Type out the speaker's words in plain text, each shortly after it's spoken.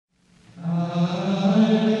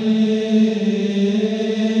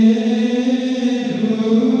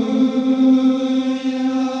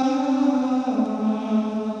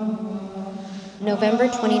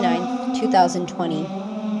December 29th,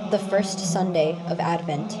 2020, the first Sunday of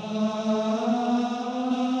Advent.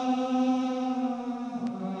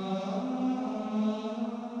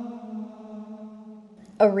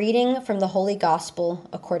 A reading from the Holy Gospel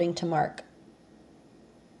according to Mark.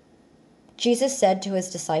 Jesus said to his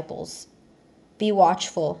disciples, "Be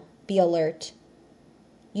watchful, be alert.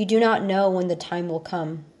 You do not know when the time will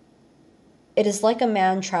come. It is like a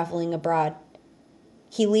man traveling abroad.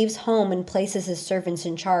 He leaves home and places his servants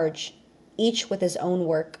in charge, each with his own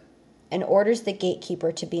work, and orders the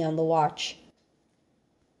gatekeeper to be on the watch.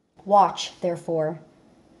 Watch, therefore.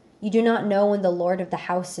 You do not know when the Lord of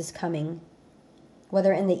the house is coming,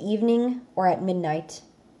 whether in the evening or at midnight,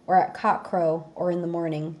 or at cockcrow or in the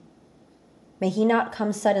morning. May he not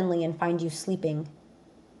come suddenly and find you sleeping.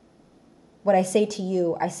 What I say to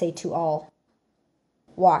you, I say to all.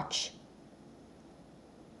 Watch."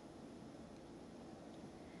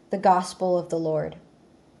 The Gospel of the Lord.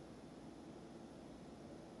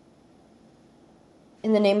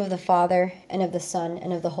 In the name of the Father, and of the Son,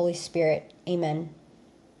 and of the Holy Spirit. Amen.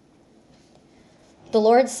 The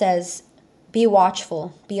Lord says, "Be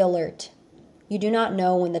watchful, be alert. You do not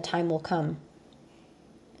know when the time will come."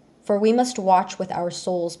 For we must watch with our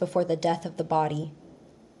souls before the death of the body.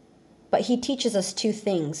 But he teaches us two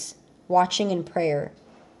things, watching and prayer.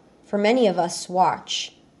 For many of us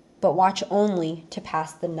watch, but watch only to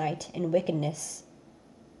pass the night in wickedness.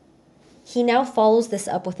 He now follows this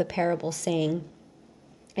up with a parable, saying,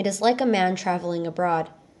 "It is like a man traveling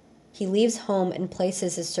abroad. He leaves home and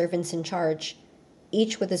places his servants in charge,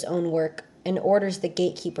 each with his own work, and orders the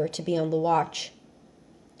gatekeeper to be on the watch.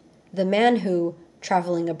 The man who,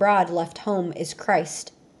 traveling abroad, left home is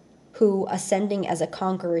Christ, who, ascending as a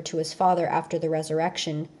conqueror to his Father after the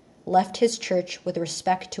resurrection, left his church with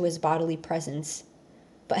respect to his bodily presence,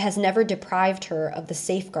 but has never deprived her of the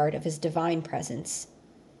safeguard of his divine presence.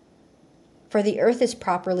 For the earth is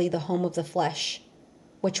properly the home of the flesh,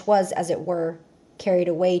 which was, as it were, carried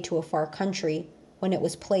away to a far country when it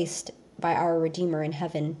was placed by our Redeemer in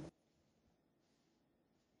heaven.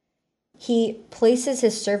 He places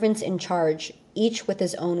his servants in charge, each with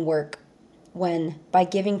his own work, when, by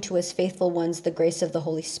giving to his faithful ones the grace of the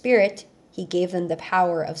Holy Spirit, he gave them the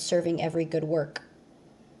power of serving every good work.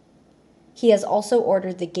 He has also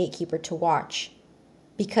ordered the gatekeeper to watch,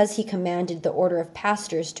 because he commanded the order of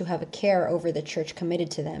pastors to have a care over the church committed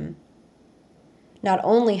to them. Not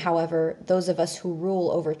only, however, those of us who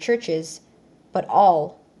rule over churches, but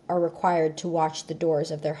all are required to watch the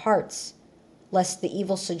doors of their hearts, lest the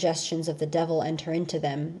evil suggestions of the devil enter into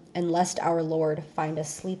them, and lest our Lord find us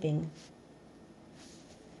sleeping."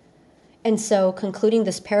 And so, concluding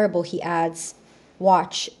this parable, he adds,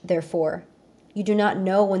 "Watch, therefore. You do not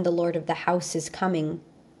know when the Lord of the house is coming,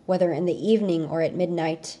 whether in the evening or at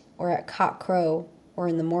midnight, or at cockcrow or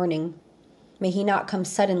in the morning. May he not come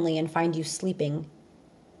suddenly and find you sleeping.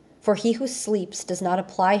 For he who sleeps does not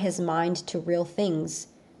apply his mind to real things,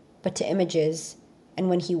 but to images, and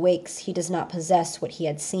when he wakes he does not possess what he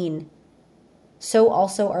had seen. So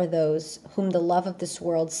also are those whom the love of this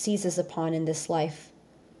world seizes upon in this life.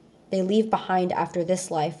 They leave behind after this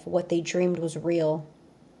life what they dreamed was real."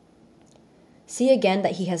 See again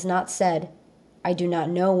that he has not said, "I do not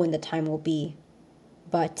know when the time will be,"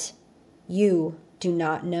 but "You do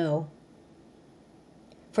not know."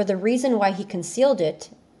 For the reason why he concealed it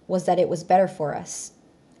was that it was better for us.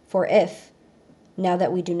 For if, now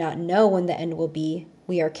that we do not know when the end will be,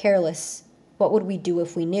 we are careless, what would we do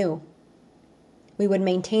if we knew? We would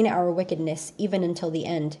maintain our wickedness even until the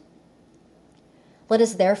end. Let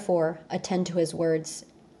us therefore attend to his words.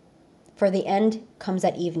 For the end comes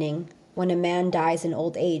at evening, when a man dies in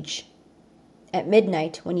old age, at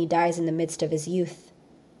midnight when he dies in the midst of his youth,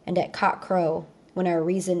 and at cockcrow when our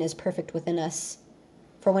reason is perfect within us.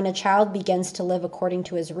 For when a child begins to live according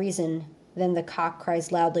to his reason, then the cock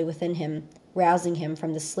cries loudly within him, rousing him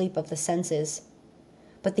from the sleep of the senses.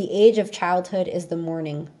 But the age of childhood is the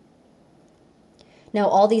morning. Now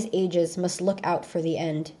all these ages must look out for the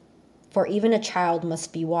end, for even a child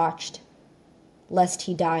must be watched, lest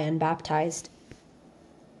he die unbaptized.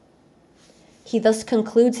 He thus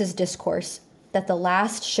concludes his discourse, that the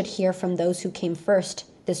last should hear from those who came first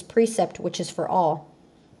this precept which is for all.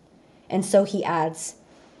 And so he adds,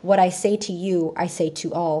 "What I say to you, I say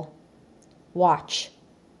to all. Watch."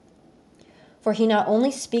 For he not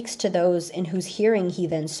only speaks to those in whose hearing he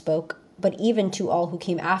then spoke, but even to all who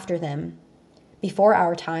came after them, before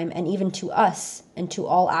our time, and even to us, and to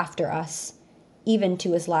all after us, even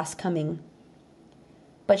to his last coming.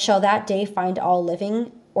 But shall that day find all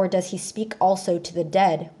living, or does he speak also to the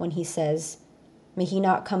dead when he says, "May he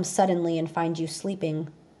not come suddenly and find you sleeping"?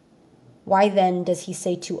 Why then does he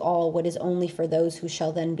say to all what is only for those who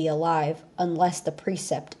shall then be alive, unless the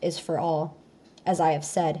precept is for all, as I have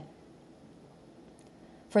said?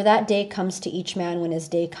 For that day comes to each man when his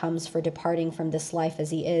day comes for departing from this life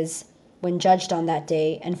as he is, when judged on that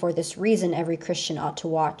day, and for this reason every Christian ought to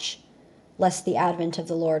watch, lest the advent of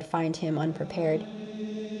the Lord find him unprepared.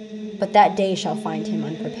 But that day shall find him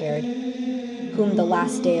unprepared, whom the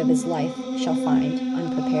last day of his life shall find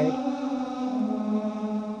unprepared.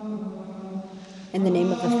 In the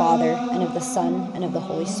name of the Father, and of the Son, and of the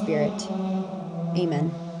Holy Spirit.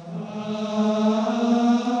 Amen.